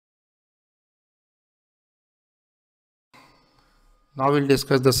Now we'll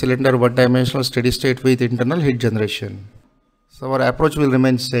discuss the cylinder one-dimensional steady state with internal heat generation. So our approach will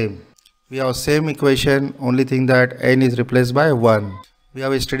remain same. We have same equation, only thing that n is replaced by 1. We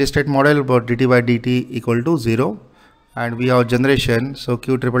have a steady state model but dt by dt equal to 0, and we have generation, so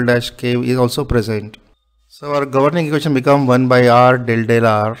q triple dash k is also present. So our governing equation become 1 by r del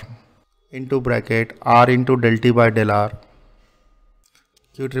r into bracket r into del t by del r,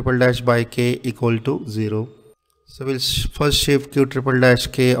 q triple dash by k equal to 0. So we'll first shift q triple dash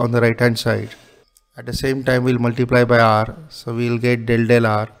k on the right hand side. At the same time we'll multiply by r, so we'll get del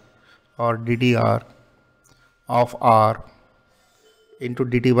r or ddr of r into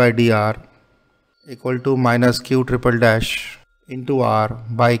dt by dr equal to minus q triple dash into r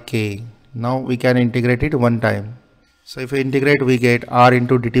by k. Now we can integrate it one time. So if we integrate, we get r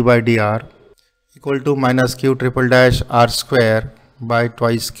into dt by dr equal to minus q triple dash r square by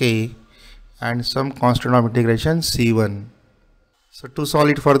twice k and some constant of integration c1. So to solve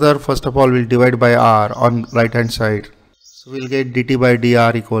it further, first of all we'll divide by r on right hand side. So we'll get dt by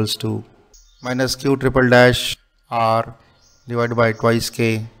dr equals to minus q triple dash r divided by twice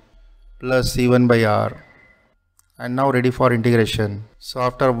k plus c1 by r. And now ready for integration. So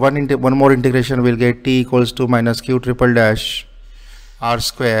after one more integration, we'll get t equals to minus q triple dash r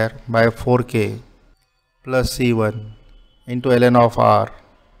square by 4k plus c1 into ln of r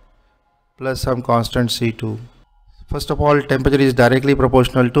plus some constant c2. First of all, temperature is directly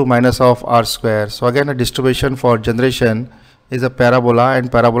proportional to minus of r square. So again, a distribution for generation is a parabola,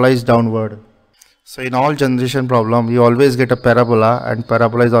 and parabola is downward. So in all generation problem, you always get a parabola, and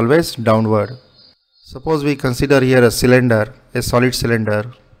parabola is always downward. Suppose we consider here a cylinder, a solid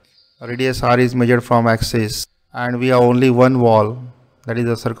cylinder. Radius r is measured from axis, and we have only one wall, that is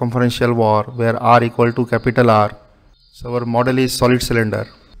a circumferential wall where r equal to capital R. So our model is solid cylinder.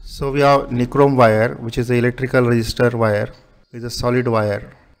 So we have nichrome wire, which is the electrical resistor wire, is a solid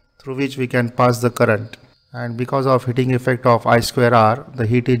wire through which we can pass the current, and because of heating effect of I square R, the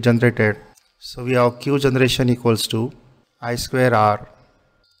heat is generated. So we have Q generation equals to I square R,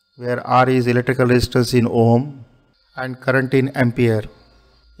 where R is electrical resistance in ohm and current in ampere.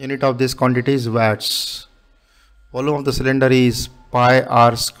 Unit of this quantity is watts. Volume of the cylinder is pi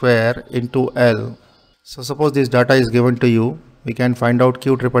r square into L. So suppose this data is given to you, we can find out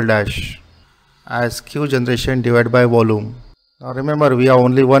Q triple dash as Q generation divided by volume. Now remember, we have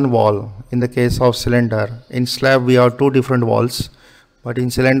only one wall in the case of cylinder. In slab we have two different walls, but in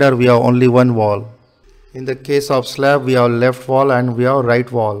cylinder we have only one wall. In the case of slab we have left wall and we have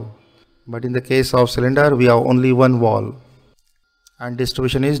right wall, but in the case of cylinder we have only one wall, and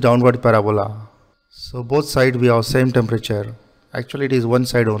distribution is downward parabola. So both sides we have same temperature. Actually it is one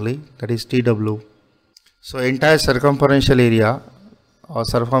side only, that is TW. So entire circumferential area or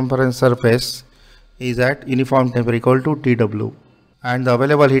circumference surface is at uniform temperature equal to TW, and the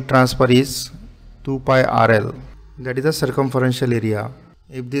available heat transfer is 2 pi RL, that is the circumferential area.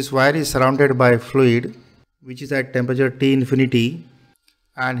 If this wire is surrounded by fluid which is at temperature T infinity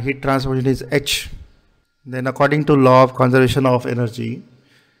and heat transformation is H, then according to law of conservation of energy,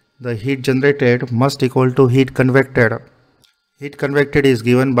 the heat generated must equal to heat convected. Heat convected is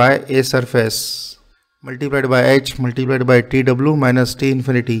given by A surface multiplied by H multiplied by TW minus T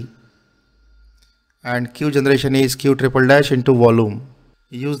infinity, and Q generation is Q triple dash into volume.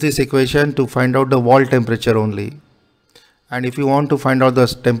 Use this equation to find out the wall temperature only. And if you want to find out the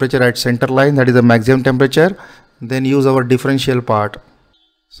temperature at center line, that is the maximum temperature, then use our differential part.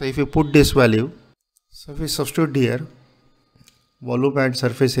 So if you put this value, so if we substitute here volume and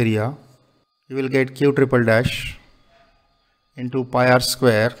surface area, you will get Q triple dash into pi r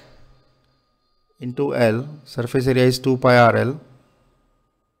square into L, surface area is 2 pi RL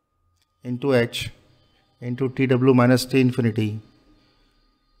into H into TW minus T infinity.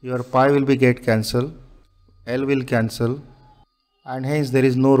 Your pi will be get cancel, L will cancel, and hence there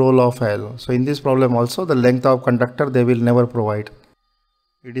is no role of L. So in this problem also, the length of conductor they will never provide.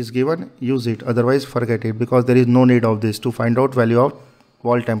 It is given, use it, otherwise forget it, because there is no need of this to find out value of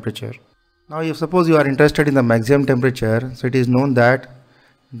wall temperature. Now if suppose you are interested in the maximum temperature, so it is known that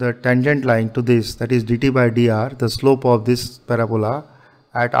the tangent line to this, that is dt by dr, the slope of this parabola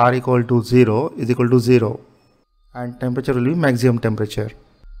at r equal to 0 is equal to 0, and temperature will be maximum temperature.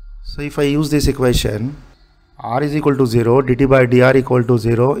 So if I use this equation, r is equal to 0, dt by dr equal to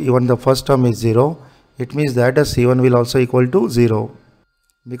 0, even the first term is 0, it means that the C1 will also equal to 0.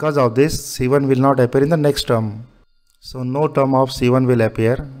 Because of this, C1 will not appear in the next term. So no term of C1 will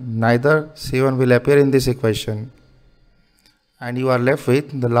appear, neither C1 will appear in this equation. And you are left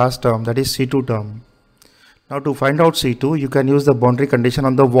with the last term, that is C2 term. Now to find out C2, you can use the boundary condition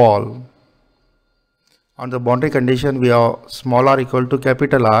on the wall. On the boundary condition, we have small r equal to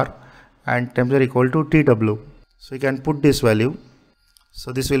capital R and temperature equal to TW. So you can put this value.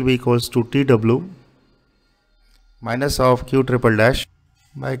 So this will be equals to TW minus of Q triple dash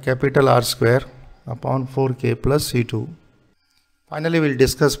by capital R square upon 4K plus C2. Finally, we will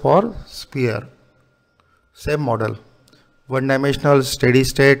discuss for sphere. Same model. One dimensional steady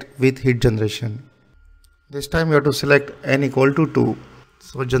state with heat generation. This time you have to select n equal to 2.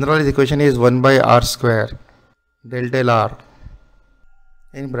 So generalized equation is 1 by r square del r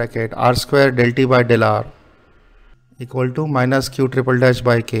in bracket r square del t by del r equal to minus q triple dash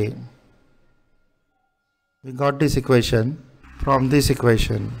by k. We got this equation from this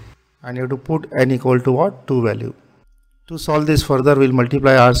equation and you have to put n equal to what? 2 value. To solve this further, we will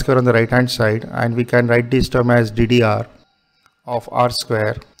multiply r square on the right hand side and we can write this term as ddr of r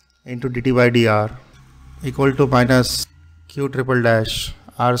square into dt by dr equal to minus q triple dash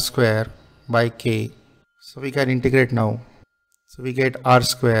r square by k. So we can integrate now. So we get r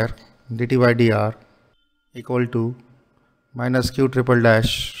square dt by dr equal to minus q triple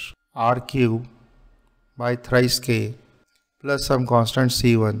dash r cube by thrice k plus some constant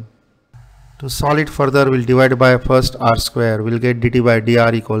c1. To solve it further, we'll divide by first r square. We'll get dt by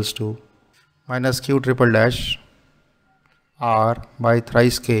dr equals to minus q triple dash r by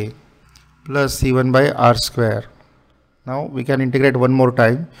thrice k plus c1 by r square. Now we can integrate one more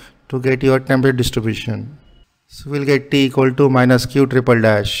time to get your temperature distribution. So we'll get T equal to minus q triple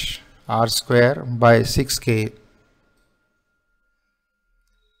dash r square by 6k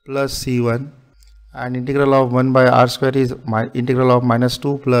plus c1, and integral of 1 by r square is integral of minus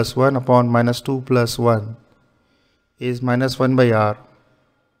 2 plus 1 upon minus 2 plus 1 is minus 1 by r.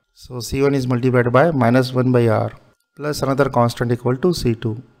 So c1 is multiplied by minus 1 by r plus another constant equal to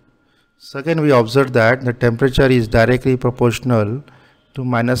c2. Second, we observe that the temperature is directly proportional to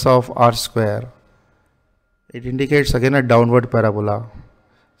minus of r square. It indicates again a downward parabola.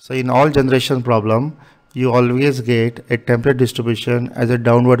 So in all generation problem, you always get a temperature distribution as a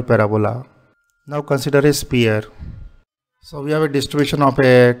downward parabola. Now consider a sphere. So we have a distribution of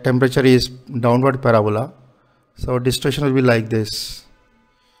a temperature is downward parabola. So distribution will be like this.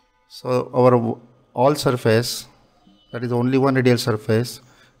 So our all surface, that is only one radial surface,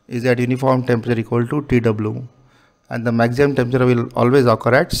 is at uniform temperature equal to TW, and the maximum temperature will always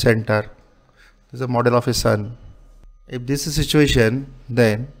occur at center. This is a model of a sun. If this is the situation,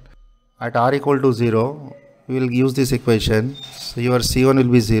 then at r equal to 0, we will use this equation. So your C1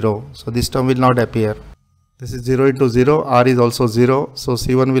 will be 0. So this term will not appear. This is 0 into 0, r is also 0. So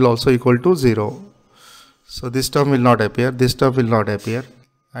C1 will also equal to 0. So this term will not appear, this term will not appear,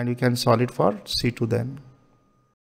 and you can solve it for C2 then.